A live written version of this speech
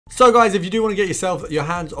So guys, if you do want to get your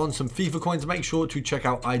hands on some FIFA coins, make sure to check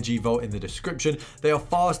out IG Vault in the description. They are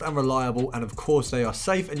fast and reliable, and of course they are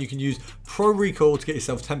safe, and you can use Pro Recall to get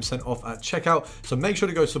yourself 10% off at checkout. So make sure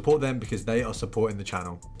to go support them because they are supporting the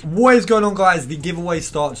channel. What is going on, guys? The giveaway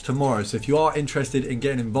starts tomorrow. So if you are interested in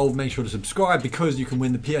getting involved, make sure to subscribe because you can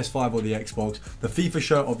win the PS5 or the Xbox, the FIFA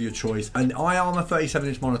shirt of your choice, an iArmor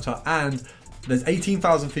 37-inch monitor, and there's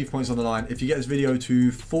 18,000 FIFA points on the line. If you get this video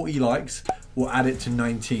to 40 likes, we'll add it to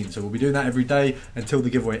 19. So we'll be doing that every day until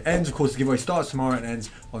the giveaway ends. Of course, the giveaway starts tomorrow and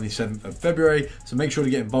ends on the 7th of February. So make sure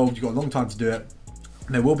to get involved. You've got a long time to do it.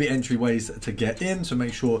 And there will be entryways to get in. So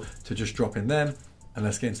make sure to just drop in them. And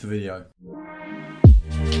let's get into the video.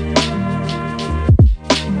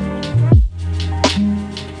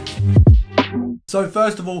 So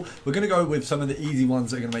first of all, we're going to go with some of the easy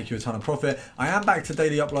ones that are going to make you a ton of profit. I am back to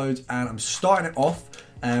daily uploads and I'm starting it off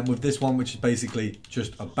with this one, which is basically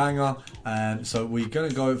just a banger. So we're going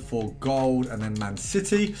to go for gold and then Man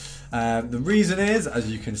City. The reason is,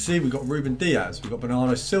 as you can see, we've got Ruben Diaz, we've got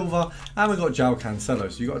Bernardo Silva, and we've got João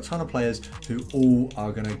Cancelo. So you've got a ton of players who all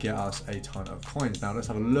are going to get us a ton of coins. Now let's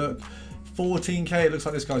have a look. 14k, it looks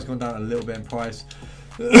like this guy's gone down a little bit in price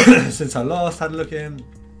since I last had a look at him.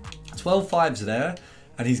 12 fives there,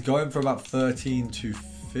 and he's going for about 13 to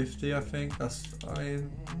 50, I think. That's fine.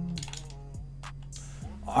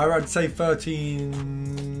 I'd say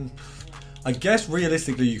 13. I guess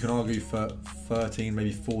realistically you can argue for 13,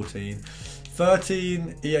 maybe 14.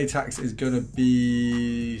 13 EA tax is going to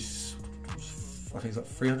be, I think it's like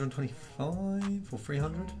 325 or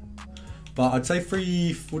 300. But I'd say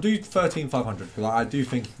we'll do 13,500 because I do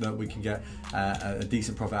think that we can get a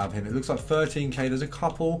decent profit out of him. It looks like 13k. There's a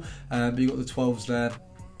couple, but you got the 12s there.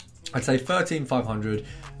 I'd say 13,500.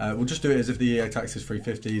 We'll just do it as if the EA tax is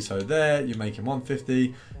 350. So there you're making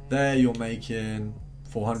 150. There you're making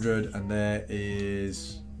 400, and there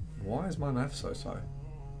is, why is my math so slow?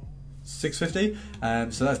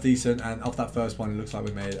 650. So that's decent. And off that first one, it looks like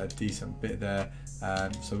we made a decent bit there.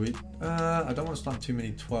 So I don't want to start too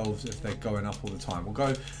many 12s if they're going up all the time. We'll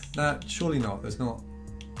go, nah, surely not. There's not.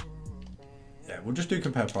 Yeah, we'll just do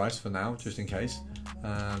compare price for now, just in case,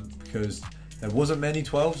 because there wasn't many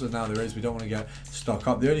 12s and now there is. We don't want to get stuck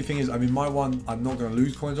up. The only thing is, I mean, my one, I'm not going to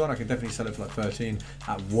lose coins on. I can definitely sell it for like 13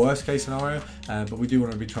 at worst case scenario, but we do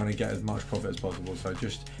want to be trying to get as much profit as possible. So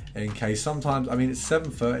just in case, sometimes, I mean, it's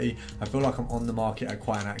 7:30. I feel like I'm on the market at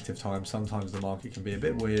quite an active time. Sometimes the market can be a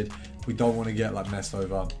bit weird. We don't want to get like messed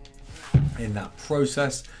over in that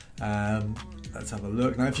process. Let's have a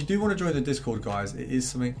look. Now, if you do want to join the Discord, guys, it is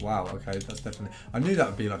something, wow, okay, that's definitely, I knew that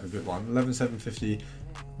would be like a good one. 11,750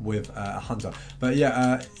 with a hunter. But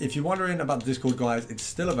yeah, if you're wondering about the Discord, guys, it's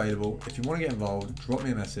still available. If you want to get involved, drop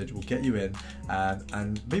me a message, we'll get you in.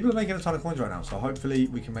 And people are making a ton of coins right now, so hopefully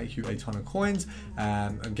we can make you a ton of coins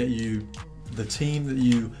and get you the team that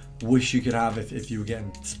you wish you could have if you were getting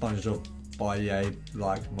sponged off by EA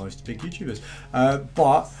like most big YouTubers.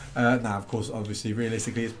 Now, of course, obviously,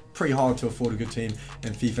 realistically, it's pretty hard to afford a good team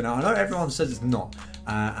in FIFA now. I know everyone says it's not.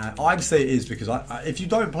 And I'd say it is because if you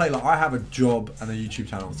don't play, like, I have a job and a YouTube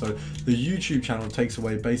channel. So the YouTube channel takes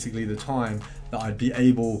away basically the time that I'd be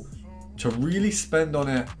able to really spend on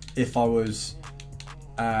it if I was...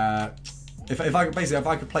 If I could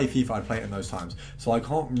play FIFA, I'd play it in those times. So I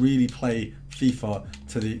can't really play FIFA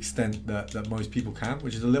to the extent that most people can,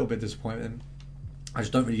 which is a little bit disappointing. I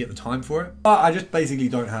just don't really get the time for it. But I just basically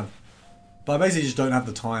don't have. But I basically just don't have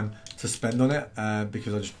the time to spend on it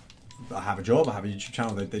because I have a job, I have a YouTube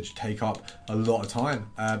channel. They just take up a lot of time.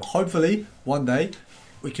 Hopefully, one day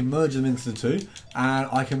we can merge them into the two, and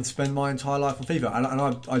I can spend my entire life on FIFA.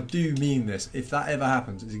 And I do mean this. If that ever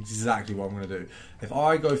happens, it's exactly what I'm going to do. If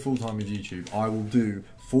I go full time with YouTube, I will do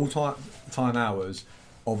full time hours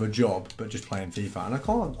of a job, but just playing FIFA. And I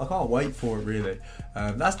can't wait for it, really.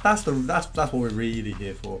 That's what we're really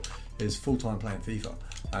here for, is full time playing FIFA.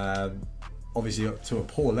 Obviously to a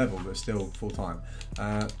poor level, but still full time.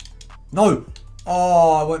 No.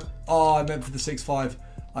 I meant for the 6.5.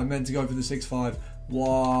 I meant to go for the 6.5.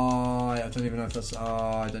 Why? I don't even know if that's.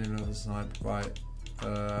 I don't even know if that's snipe. Right.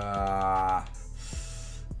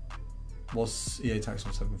 What's EA tax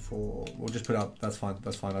on 7.4? We'll just put it up. That's fine.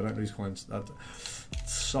 That's fine. I don't lose coins. That's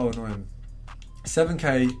so annoying.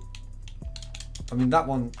 7k. I mean, that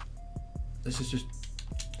one. This is just.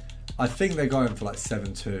 I think they're going for like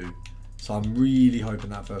 7.2. So I'm really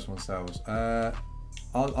hoping that first one sells.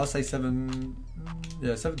 I'll say 7.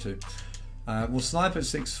 Yeah, 7.2. We'll snipe at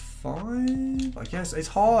 6.5. I guess it's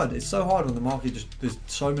hard. It's so hard on the market. Just there's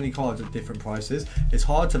so many cards at different prices. It's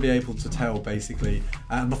hard to be able to tell basically.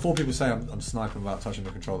 And before people say I'm sniping without touching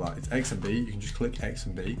the controller, it's X and B. You can just click X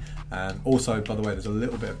and B. Also, by the way, there's a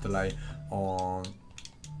little bit of delay on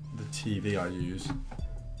the TV I use.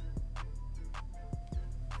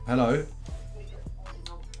 Hello.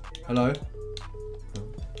 Hello.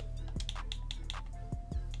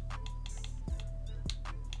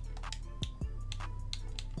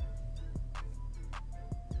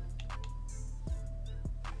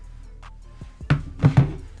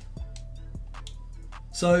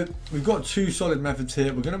 So we've got two solid methods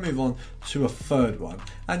here. We're going to move on to a third one.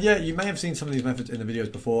 And yeah, you may have seen some of these methods in the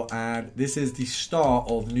videos before, and this is the start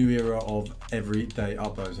of new era of everyday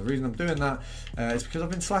uploads. The reason I'm doing that is because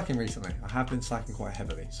I've been slacking recently. I have been slacking quite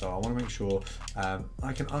heavily, so I want to make sure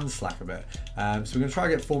I can unslack a bit. So we're going to try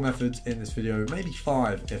to get 4 methods in this video, maybe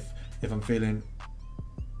 5 if I'm feeling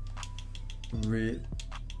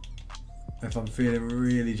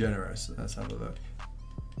really generous. Let's have a look.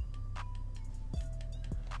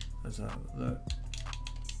 Let's have a look.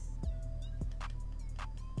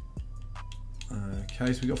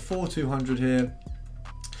 Okay, so we got 4,200 here.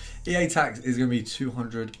 EA tax is going to be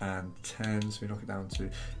 210, so we knock it down to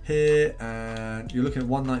here, and you're looking at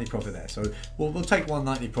 190 profit there. So we'll take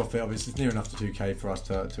 190 profit. Obviously, it's near enough to 2K for us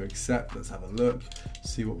to accept. Let's have a look,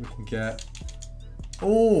 see what we can get.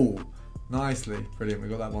 Oh, nicely, brilliant. We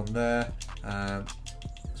got that one there.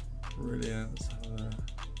 Brilliant. Let's have a look.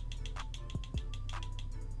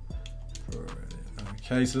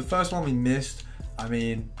 Okay, so the first one we missed. I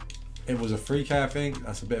mean, it was a 3K, I think.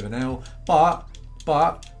 That's a bit of an L, but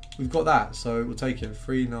we've got that, so we'll take it.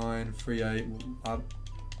 3.9, 3.8.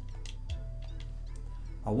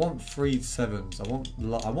 I want 3.7s.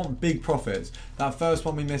 I want big profits. That first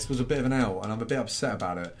one we missed was a bit of an L, and I'm a bit upset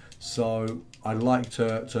about it. So I'd like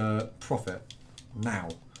to profit now.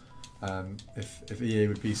 If EA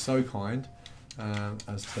would be so kind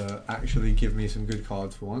as to actually give me some good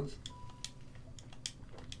cards for once.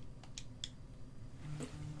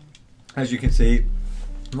 As you can see,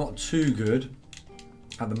 not too good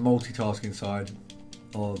at the multitasking side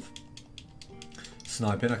of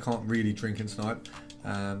sniping. I can't really drink and snipe,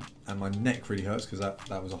 and my neck really hurts because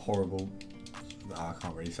that was a horrible. I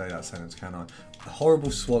can't really say that sentence, can I? A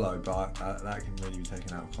horrible swallow, but that can really be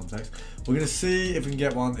taken out of context. We're going to see if we can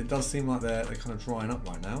get one. It does seem like they're kind of drying up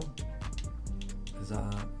right now. Is that?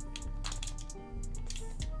 I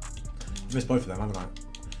missed both of them, haven't I?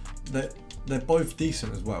 They're both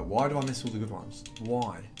decent as well. Why do I miss all the good ones?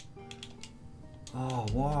 Why? Oh,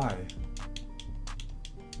 why?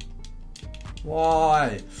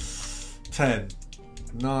 Why? 10,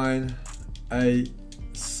 9, 8,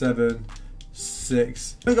 7,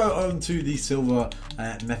 6. I'm going to go on to the silver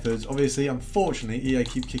methods. Obviously, unfortunately, EA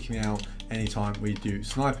keep kicking me out anytime we do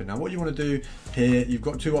sniping. Now, what you want to do here, you've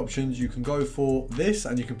got 2 options. You can go for this,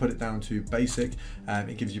 and you can put it down to basic.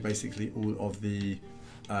 It gives you basically all of the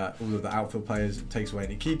outfield players, it takes away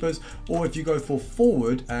any keepers. Or if you go for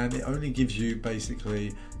forward, it only gives you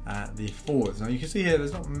basically the forwards. Now you can see here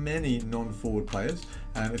there's not many non-forward players.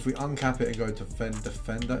 If we uncap it and go to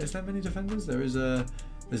defender, is there many defenders? There's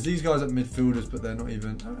these guys at midfielders, but they're not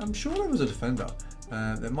even. I'm sure there was a defender.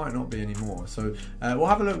 There might not be anymore. So we'll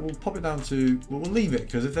have a look. We'll pop it down to. We'll leave it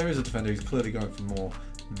because if there is a defender, he's clearly going for more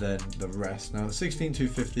than the rest. Now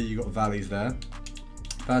 16,250, you got Valleys there.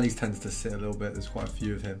 Valleys tends to sit a little bit. There's quite a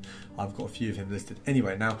few of him. I've got a few of him listed.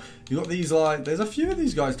 Anyway, now you got these there's a few of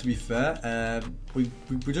these guys to be fair. We're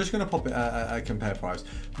just going to pop it at a compare price.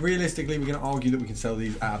 Realistically, we're going to argue that we can sell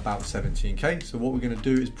these at about 17k. So what we're going to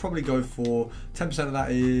do is probably go for 10% of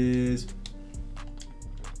that is,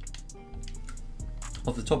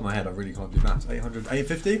 off the top of my head, I really can't do maths. 800,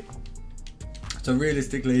 850. So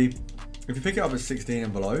realistically, if you pick it up at 16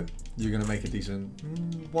 and below, you're going to make a decent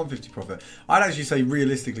 150 profit. I'd actually say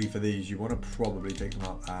realistically for these, you want to probably pick them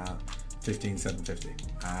up at 15, 750.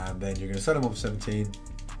 And then you're going to sell them on for 17.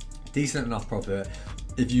 Decent enough profit.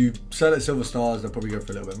 If you sell at silver stars, they'll probably go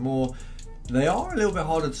for a little bit more. They are a little bit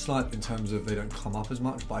harder to snipe in terms of they don't come up as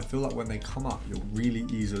much, but I feel like when they come up, you're really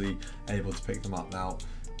easily able to pick them up. Now,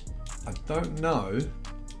 I don't know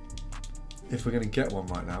if we're going to get one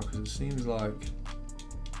right now because it seems like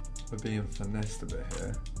we're being finessed a bit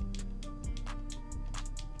here.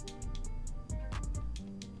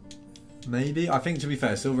 Maybe. I think, to be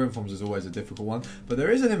fair, silver informs is always a difficult one, but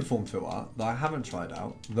there is an inform filter that I haven't tried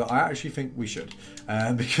out that I actually think we should,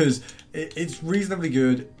 because it's reasonably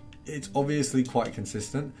good. It's obviously quite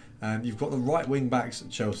consistent. You've got the right wing backs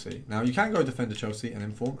at Chelsea. Now you can go defender Chelsea and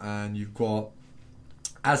inform, and you've got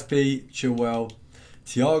Aspi, Chilwell,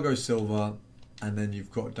 Thiago Silva, and then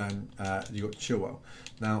you've got you've got Chilwell.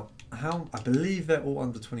 Now, I believe they're all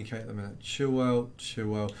under 20k at the minute. Chilwell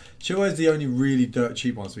is the only really dirt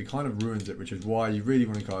cheap one, so he kind of ruins it, which is why you really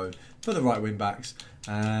want to go for the right wing backs.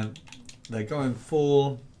 They're going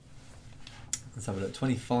for, let's have a look,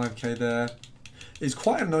 25k there. It's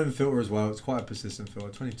quite a known filter as well. It's quite a persistent filter.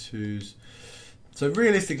 22s. So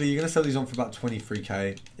realistically, you're going to sell these on for about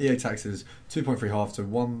 23k. EA taxes 2.3 half to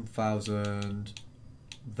 1,000.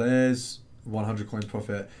 There's 100 coins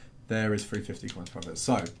profit. There is 350 coins profit.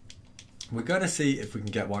 So we're going to see if we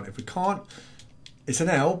can get one. If we can't, it's an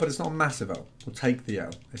L, but it's not a massive L. We'll take the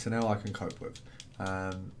L. It's an L I can cope with.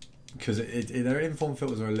 Because their inform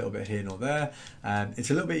filters are a little bit here nor there. It's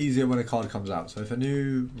a little bit easier when a card comes out. So if a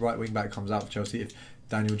new right wing back comes out for Chelsea, if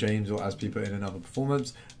Daniel James or Aspi put in another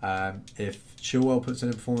performance, if Chilwell puts in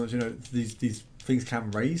a performance, you know, these things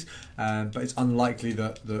can raise, but it's unlikely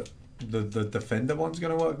that the defender one's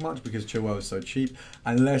going to work much because Chilwell is so cheap,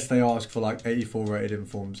 unless they ask for like 84 rated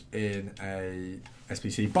informs in a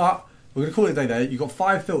SPC. But we're going to call it a day there. You've got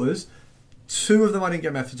 5 filters. 2 of them I didn't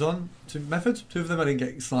get methods on. 2 of them I didn't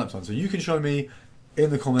get snipes on. So you can show me in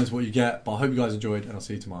the comments what you get. But I hope you guys enjoyed, and I'll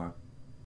see you tomorrow.